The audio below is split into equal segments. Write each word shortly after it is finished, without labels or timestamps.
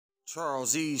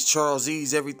Charles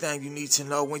Ease, everything you need to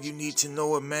know when you need to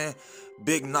know it, man.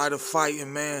 Big night of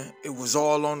fighting, man. It was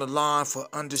all on the line for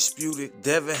undisputed.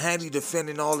 Devin Haney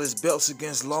defending all his belts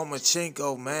against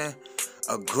Lomachenko, man.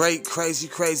 A great, crazy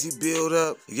build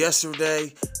up.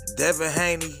 Yesterday, Devin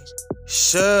Haney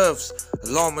shoves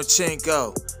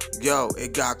Lomachenko. Yo,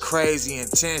 it got crazy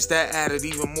intense. That added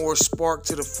even more spark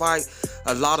to the fight.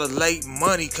 A lot of late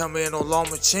money coming in on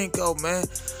Lomachenko, man.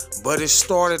 But it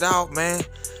started out, man,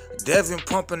 Devin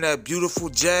pumping that beautiful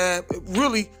jab.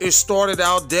 It started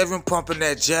out Devin pumping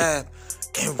that jab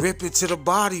and ripping to the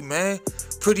body, man.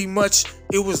 Pretty much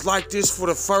it was like this for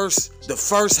the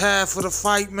first half of the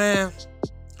fight, man.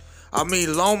 I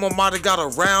mean, Loma might have got a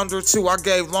round or two. I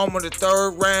gave Loma the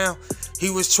third round.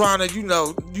 He was trying to, you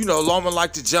know, Loma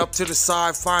like to jump to the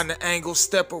side, find the angle,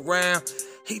 step around.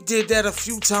 He did that a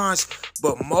few times,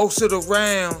 but most of the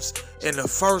rounds in the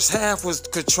first half was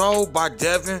controlled by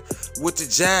Devin with the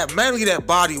jab, mainly that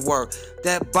body work.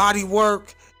 That body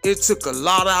work, it took a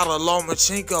lot out of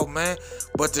Lomachenko, man.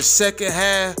 But the second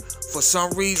half, for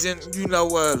some reason,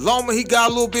 Loma, he got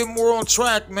a little bit more on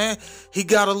track, man. He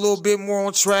got a little bit more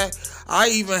on track. I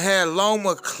even had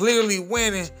Loma clearly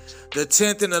winning the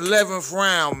 10th and 11th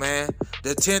round, man.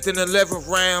 The 10th and 11th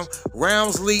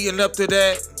rounds leading up to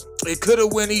that. It could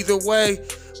have went either way,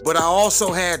 but I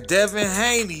also had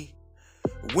Devinhaney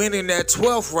winning that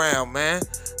 12th round, man.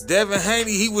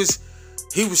 Devinhaney, he was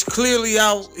clearly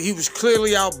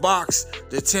outboxed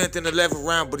the 10th and 11th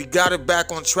round, but he got it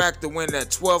back on track to win that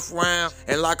 12th round.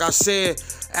 And like I said,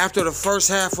 after the first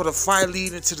half of the fight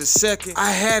leading to the second,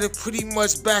 I had it pretty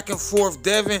much back and forth.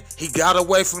 Devin, he got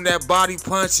away from that body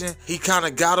punching. He kind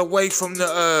of got away from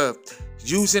the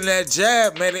using that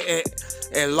jab, man,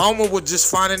 and Loma was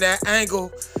just finding that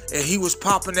angle, and he was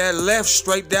popping that left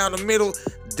straight down the middle.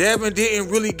 Devin didn't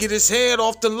really get his head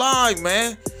off the line,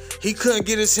 man. He couldn't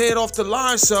get his head off the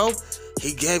line, so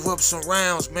he gave up some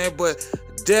rounds, man. But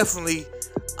definitely,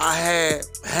 I had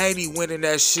Haney winning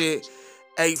that shit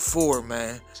 8-4,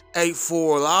 man.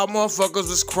 8-4. A lot of motherfuckers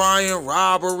was crying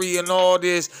robbery and all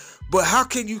this. But how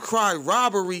can you cry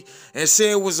robbery and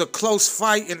say it was a close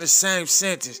fight in the same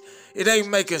sentence? It ain't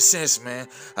making sense, man.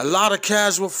 A lot of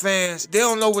casual fans, they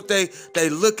don't know what they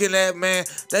looking at, man.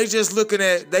 They just looking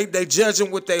at, they judging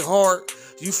with their heart.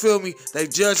 You feel me? They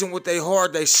judging with their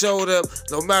heart. They showed up.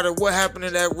 No matter what happened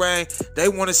in that ring, they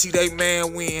want to see their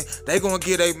man win. They gonna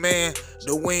give their man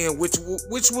the win,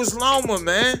 which was Loma,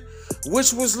 man.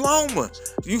 Which was Loma.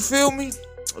 You feel me?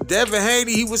 Devin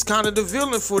Haney, he was kind of the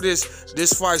villain for this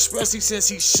fight, especially since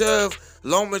he shoved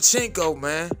Lomachenko,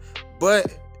 man.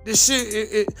 But this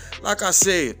shit, like I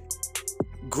said,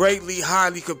 greatly,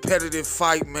 highly competitive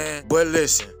fight, man. But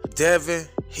listen, Devin,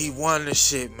 he won the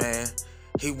shit, man.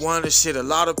 He won the shit. A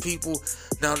lot of people,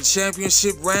 now the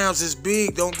championship rounds is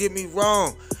big, don't get me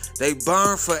wrong. They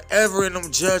burn forever in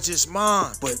them judges'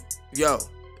 mind. But, yo,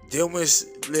 them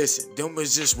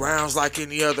is just rounds like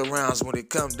any other rounds when it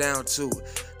comes down to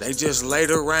it. They just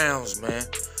later rounds, man.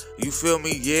 You feel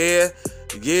me? Yeah,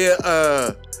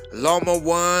 Loma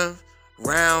won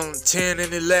round 10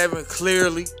 and 11,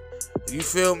 clearly. You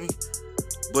feel me?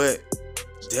 But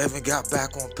Devin got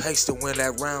back on pace to win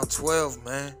that round 12,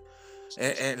 man.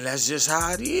 And that's just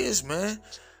how it is, man.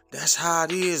 That's how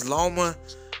it is. Loma,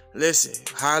 listen,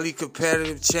 highly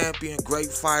competitive champion, great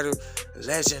fighter,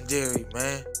 legendary,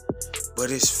 man. But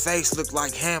his face looked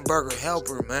like Hamburger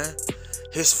Helper, man.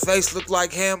 His face looked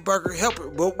like Hamburger Helper.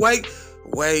 But wait.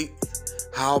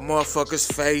 How a motherfucker's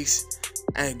face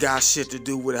ain't got shit to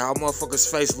do with it. How a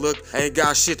motherfucker's face look ain't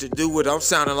got shit to do with it. I'm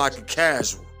sounding like a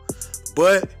casual.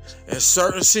 But in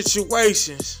certain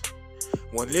situations,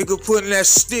 when nigga putting that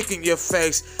stick in your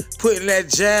face, putting that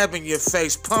jab in your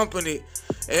face, pumping it,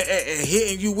 and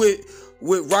hitting you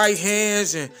with right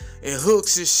hands and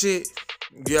hooks and shit,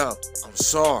 yo, I'm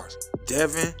sorry.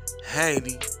 Devin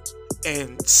Haney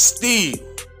and Steel.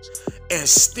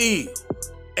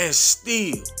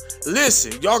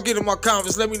 Listen, y'all get in my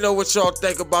comments. Let me know what y'all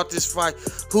think about this fight.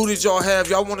 Who did y'all have?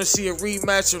 Y'all want to see a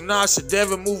rematch or not? Should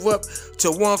Devin move up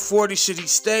to 140? Should he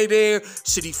stay there?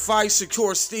 Should he fight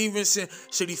Shakur Stevenson?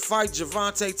 Should he fight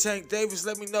Gervonta Tank Davis?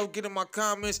 Let me know. Get in my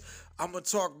comments. I'm going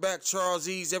to talk back. Charles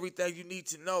Ease, everything you need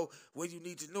to know when you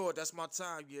need to know it. That's my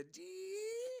time. You dig?